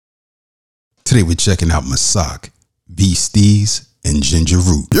Today we're checking out Masak, Beasties, and Ginger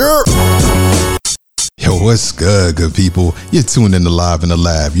Root. Yeah. Yo, what's good people? You're tuned in to Live in the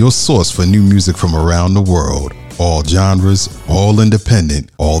Lab, your source for new music from around the world. All genres, all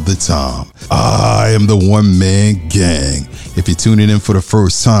independent, all the time. I am the one-man gang. If you're tuning in for the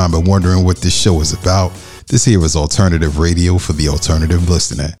first time and wondering what this show is about, this here is alternative radio for the alternative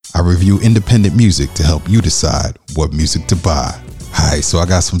listener. I review independent music to help you decide what music to buy. Alright, so I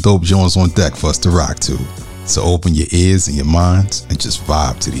got some dope joints on deck for us to rock to. So open your ears and your minds and just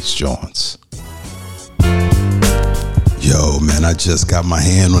vibe to these joints. Yo, man, I just got my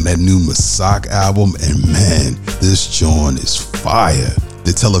hand on that new Masak album, and man, this joint is fire.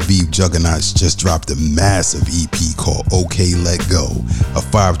 The Tel Aviv Juggernauts just dropped a massive EP called OK Let Go, a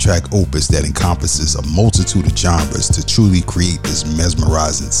 5-track opus that encompasses a multitude of genres to truly create this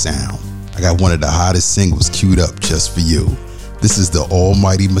mesmerizing sound. I got one of the hottest singles queued up just for you. This is the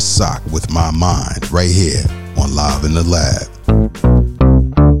almighty Masak with My Mind right here on Live in the Lab.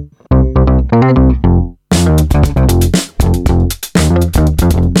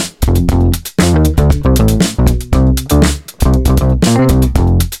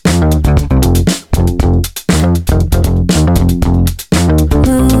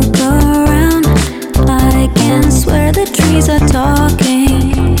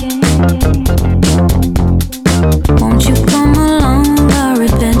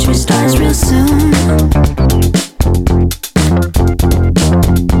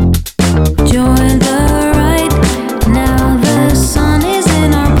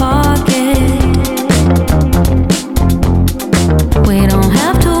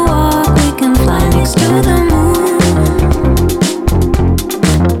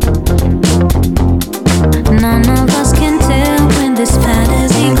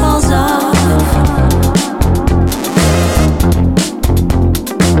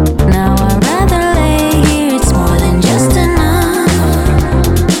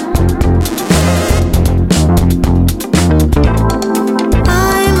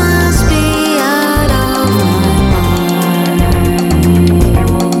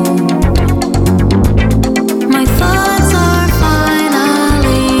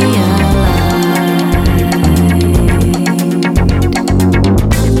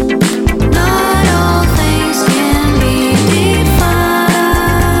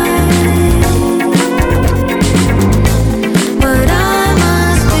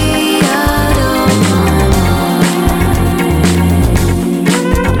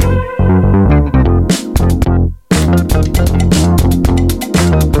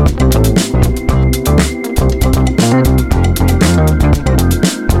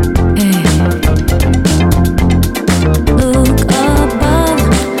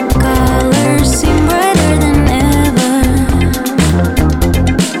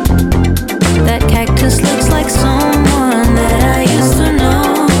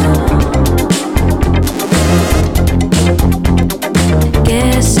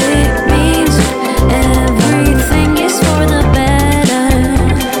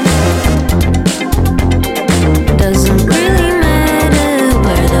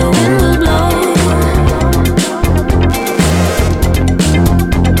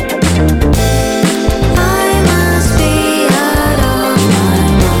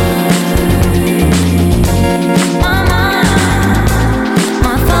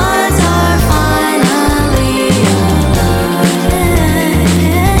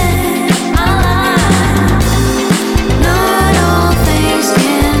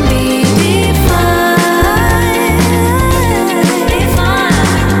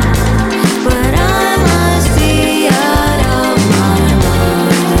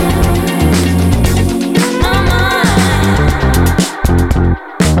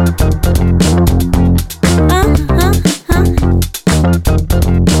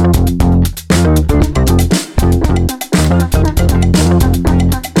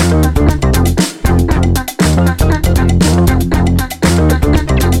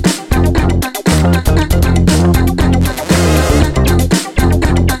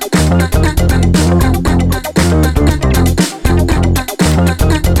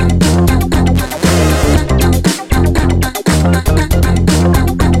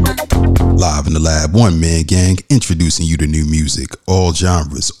 One-man gang introducing you to new music, all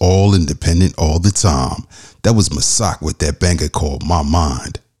genres, all independent, all the time. That was Masak with that banger called My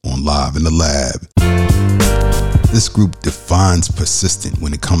Mind on Live in the Lab. This group defines persistent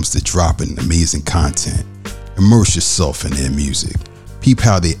when it comes to dropping amazing content. Immerse yourself in their music. Peep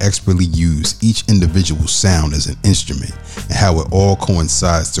how they expertly use each individual sound as an instrument and how it all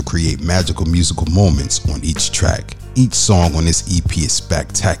coincides to create magical musical moments on each track. Each song on this EP is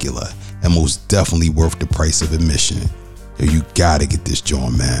spectacular and most definitely worth the price of admission. Yo, you gotta get this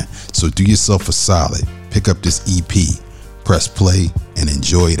joint, man. So do yourself a solid. Pick up this EP, press play, and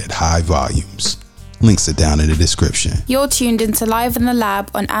enjoy it at high volumes. Links are down in the description. You're tuned into Live in the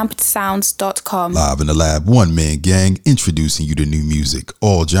Lab on ampedsounds.com. Live in the Lab, one man gang, introducing you to new music,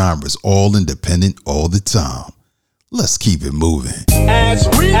 all genres, all independent, all the time. Let's keep it moving. As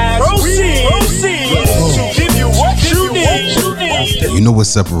we proceed to give you what you need. You know what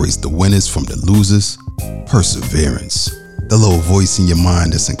separates the winners from the losers? Perseverance. The little voice in your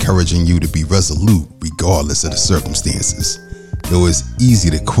mind that's encouraging you to be resolute regardless of the circumstances. Though it's easy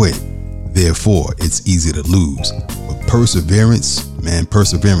to quit, therefore it's easy to lose. But perseverance, man,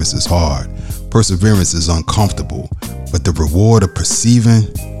 perseverance is hard. Perseverance is uncomfortable, but the reward of perceiving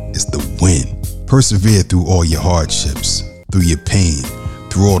is the win. Persevere through all your hardships, through your pain,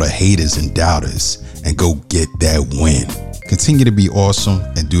 through all the haters and doubters, and go get that win. Continue to be awesome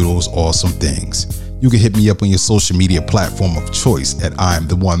and do those awesome things. You can hit me up on your social media platform of choice at I Am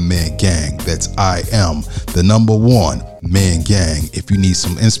The One Man Gang. That's I Am The #1 Man Gang. If you need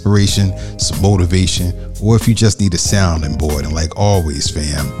some inspiration, some motivation, or if you just need a sounding board. And like always,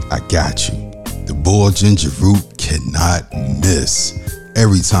 fam, I got you. The boy Ginger Root cannot miss.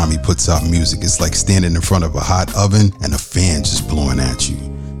 Every time he puts out music, it's like standing in front of a hot oven and a fan just blowing at you.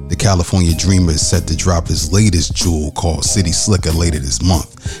 The California Dreamer is set to drop his latest jewel called City Slicker later this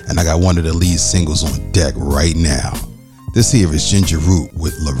month, and I got one of the lead singles on deck right now. This here is Ginger Root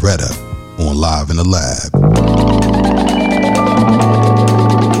with Loretta on Live in the Lab.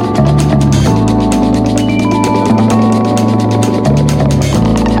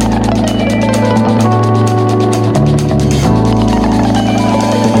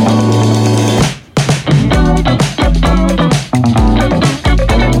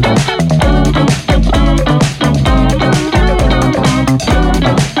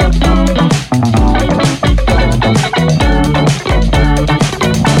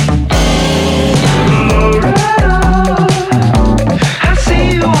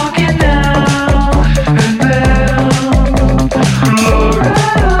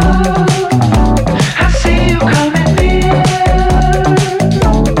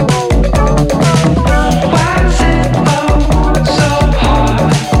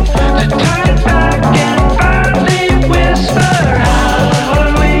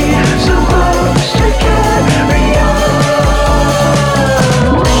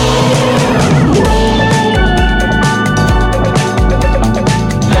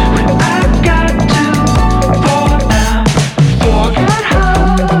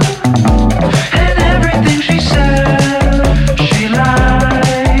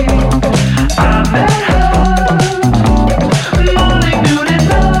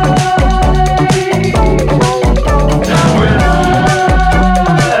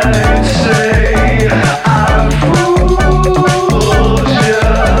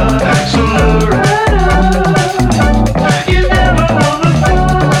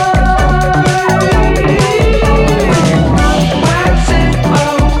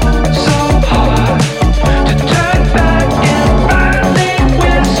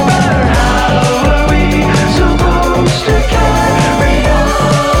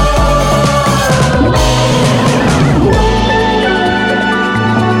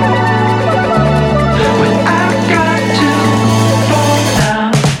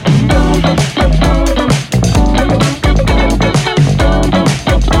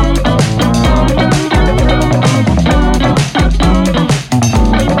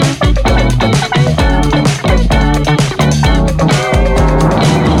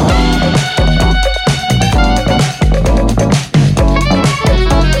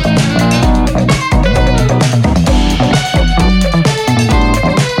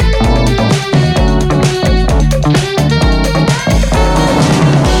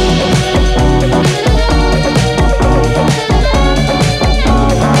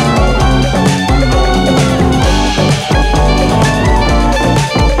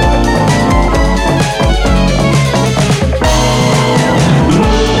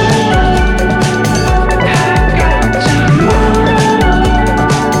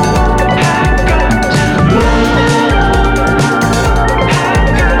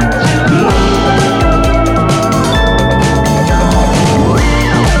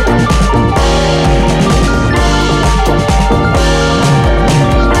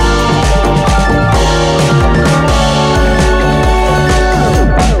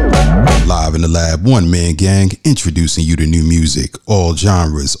 One Man Gang, introducing you to new music, all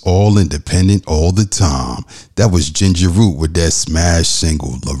genres, all independent, all the time. That was Ginger Root with that smash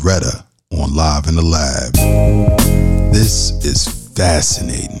single, Loretta, on Live in the Lab. This is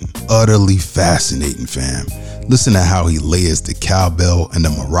fascinating, utterly fascinating, fam. Listen to how he layers the cowbell and the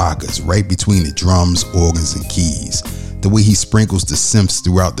maracas right between the drums, organs, and keys. The way he sprinkles the synths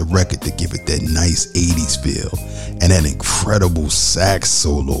throughout the record to give it that nice 80s feel. And that incredible sax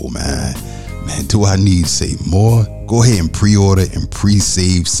solo, man. Man, do I need to say more? Go ahead and pre-order and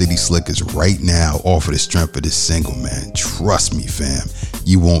pre-save City Slickers right now off of the strength of this single, man. Trust me, fam.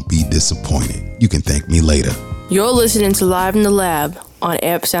 You won't be disappointed. You can thank me later. You're listening to Live in the Lab on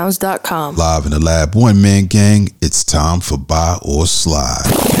ampsounds.com. Live in the Lab, one-man gang. It's time for Buy or Slide.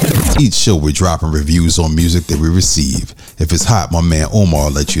 Each show we're dropping reviews on music that we receive. If it's hot, my man Omar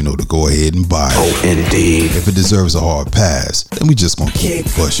will let you know to go ahead and buy it. Oh, indeed. If it deserves a hard pass, then we just gonna keep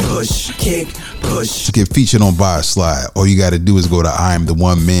pushing. Push. To get featured on Buy or Slide, all you gotta do is go to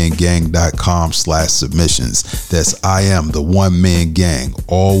IamTheOneManGang.com/submissions. That's IamTheOneManGang,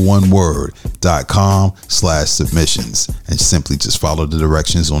 all one word, .com/submissions, and simply just follow the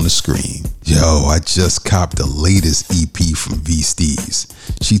directions on the screen. Yo, I just copped the latest EP from V Steez.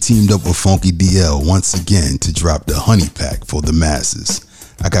 She teamed up with Funky DL once again to drop the Honey Pack for the masses.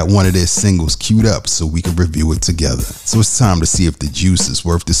 I got one of their singles queued up so we can review it together. So it's time to see if the juice is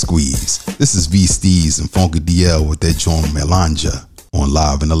worth the squeeze. This is V Steez and Funky DL with their joint Melanja on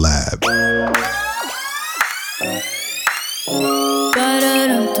Live in the Lab.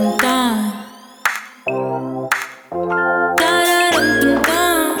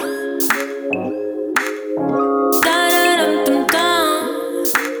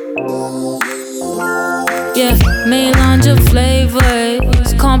 Yeah, Melanja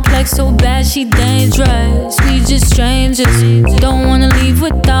flavors, complex so bad she dangerous. We just strangers, don't wanna leave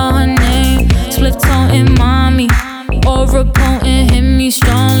without her name. Split toting mommy, aura potent, hit me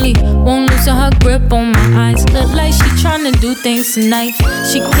strongly. Won't loosen her grip on my eyes. Look like she tryna do things tonight.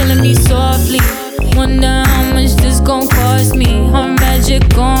 She killing me softly. Wonder how much this gon' cost me. Her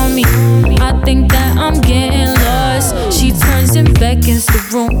magic on me. I think that I'm getting lost. She turns and beckons the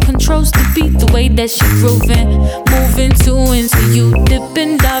room, controls the beat the way that she grooving. Moving into you, dip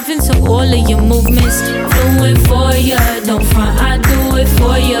and dive into all of your movements. Fluent for ya, don't front, I do it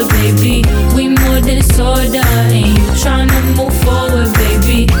for ya, baby. We more than sorta, and you tryna move forward,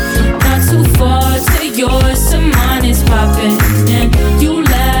 baby. Not too far to yours, some mine is poppin'. And you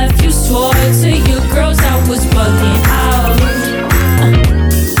laugh, you swore to your girls I was bugging out.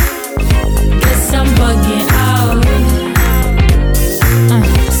 Guess I'm bugging out.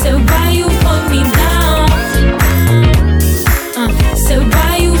 So why you put me down? So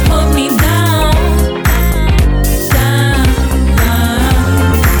why you put me down?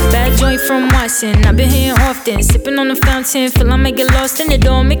 Bad joint from Watson, I've been here often. Sipping on the fountain, feel I may get lost in the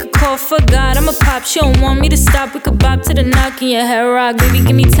door. Make a call for God, I'ma pop. She don't want me to stop, we could bop to the knock in your hair rock. Baby,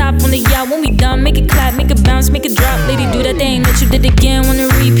 give me top on the yacht when we done. Make it clap, make it bounce, make it drop. Lady, do that thing that you did again, wanna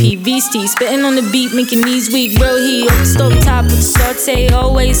repeat. VST, spitting on the beat, making knees weak. Real heat, off the stove top with the saute.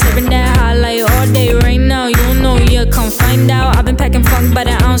 Always serving that highlight all day. Right now, you don't know, yeah, come find out. I've been packing funk by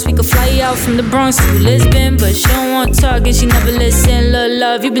the ounce. We could fly out from the Bronx to Lisbon, but she don't want to talk and she never listen. Lil'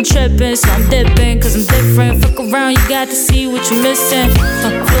 love, you been tripping, so I'm dipping, cause I'm different. Fuck around, you got to see what you're missing.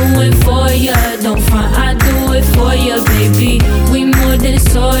 I'm fluent for ya, don't front, I do it for ya, baby. We more than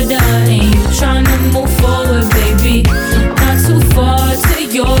sorta, and you tryna move forward, baby. Not too far to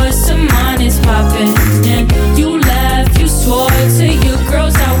yours, some mine is poppin'. And you laugh, you swore to your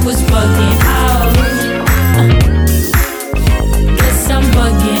girls I was bugging out. Guess I'm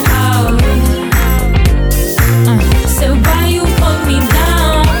bugging out. So why you put me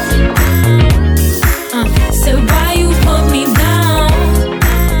down? So why you put me down?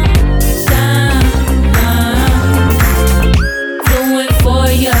 Fluent for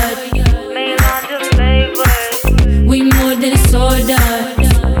ya. Melanja flavors. We more than soda.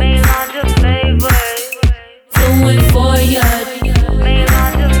 Melanja flavors. Fluent for ya.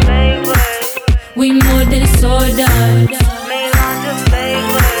 Melanja flavors. We more than soda. Melanja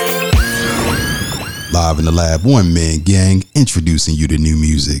flavors. Live in the Lab, one man gang, introducing you to new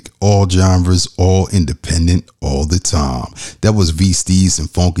music. All genres, all independent, all the time. That was V Steez and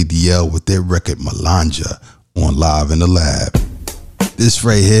Funky DL with their record Melanja on Live in the Lab. This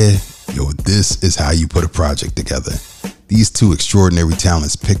right here, yo, this is how you put a project together. These two extraordinary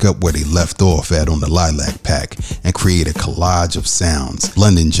talents pick up where they left off at on the Lilac Pack and create a collage of sounds,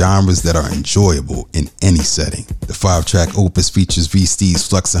 blending genres that are enjoyable in any setting. The 5-track opus features V Steez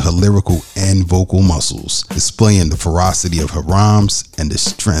flexing her lyrical and vocal muscles, displaying the ferocity of her rhymes and the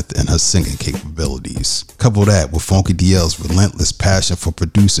strength in her singing capabilities. Couple that with Funky DL's relentless passion for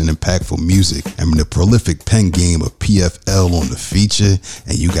producing impactful music and the prolific pen game of PFL on the feature,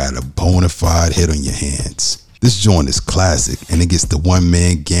 and you got a bona fide hit on your hands. This joint is classic, and it gets the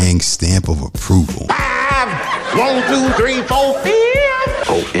one-man gang stamp of approval. 1, 2, 3, 4, 5.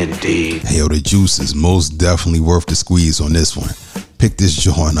 Oh, indeed. Hey, yo, the juice is most definitely worth the squeeze on this one. Pick this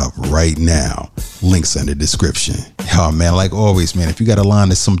joint up right now. Links in the description. Yo, man, like always, man, if you got a line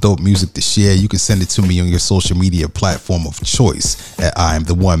of some dope music to share, you can send it to me on your social media platform of choice at I Am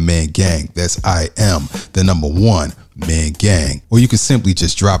The One Man Gang. That's I Am The Number One Man Gang. Or you can simply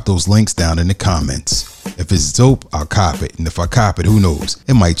just drop those links down in the comments. If it's dope, I'll cop it. And if I cop it, who knows?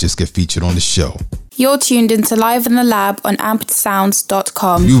 It might just get featured on the show. You're tuned into Live in the Lab on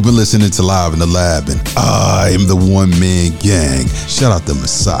ampedsounds.com. You've been listening to Live in the Lab, and I am the One Man Gang. Shout out to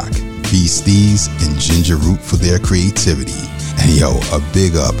Masak, Beasties, and Ginger Root for their creativity. And yo, a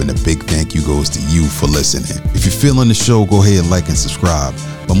big up and a big thank you goes to you for listening. If you're feeling the show, go ahead and like and subscribe.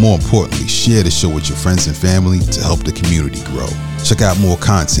 But more importantly, share the show with your friends and family to help the community grow. Check out more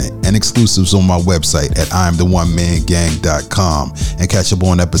content and exclusives on my website at IamTheOneManGang.com and catch up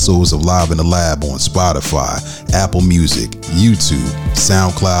on episodes of Live in the Lab on Spotify, Apple Music, YouTube,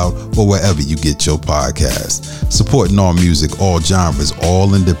 SoundCloud, or wherever you get your podcasts. Supporting all music, all genres,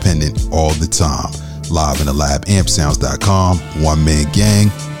 all independent, all the time. Live in the Lab, ampsounds.com, One Man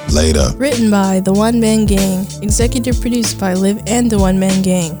Gang. Later. Written by The One Man Gang. Executive produced by Liv and The One Man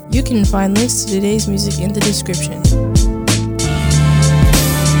Gang. You can find links to today's music in the description.